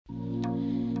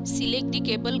Select the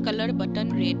cable color button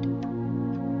red.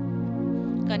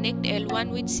 Connect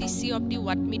L1 with CC of the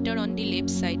wattmeter on the left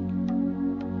side.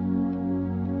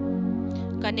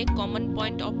 Connect common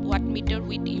point of wattmeter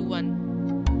with U1.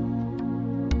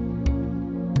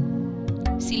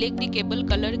 Select the cable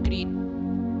color green.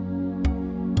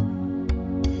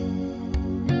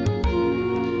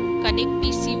 Connect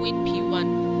PC with P1.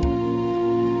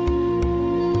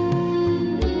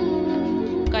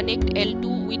 Connect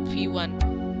L2 with V1.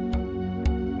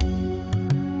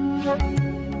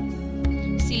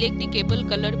 Select the cable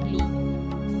color blue.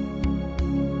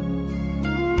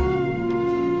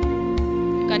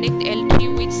 Connect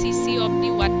L3 with CC of the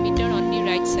wattmeter on the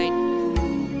right side.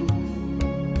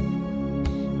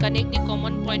 Connect the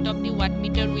common point of the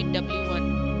wattmeter with W1.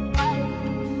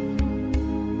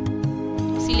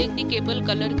 Select the cable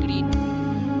color green.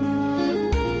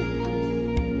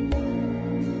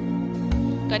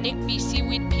 Connect PC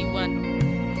with P1.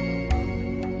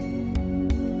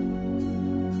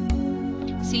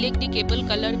 Select the cable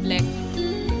color black.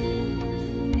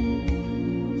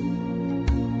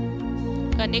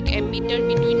 Connect ammeter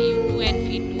between U2 and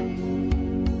V2.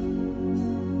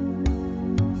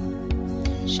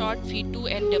 Short V2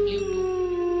 and W2.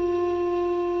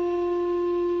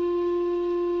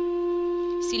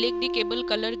 Select the cable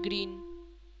color green.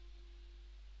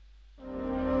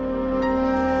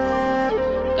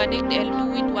 Connect L2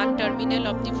 with one terminal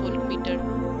of the voltmeter.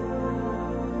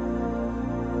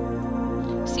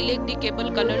 Select the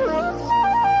cable color blue.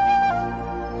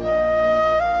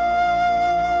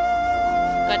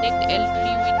 Connect L3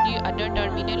 with the other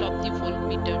terminal of the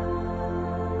voltmeter.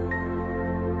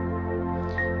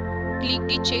 Click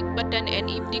the check button and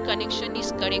if the connection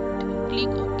is correct, click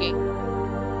OK.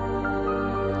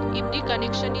 If the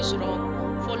connection is wrong,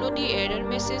 follow the error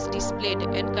message displayed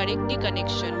and correct the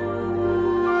connection.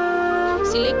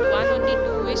 Select one on the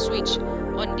two-way switch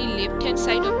on the left-hand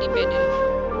side of the panel.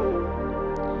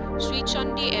 Switch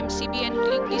on the MCB and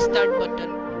click the start button.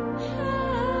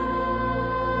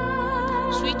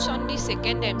 Switch on the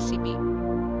second MCB.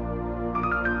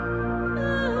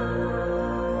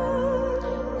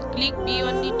 Click B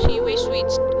on the three-way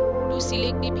switch to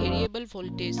select the variable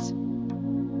voltage.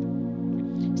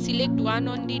 Select one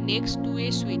on the next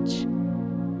two-way switch.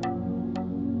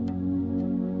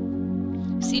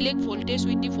 Select voltage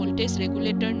with the voltage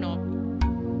regulator knob.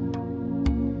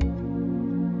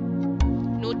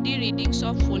 Note the readings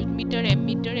of voltmeter,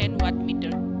 ammeter and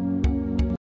wattmeter.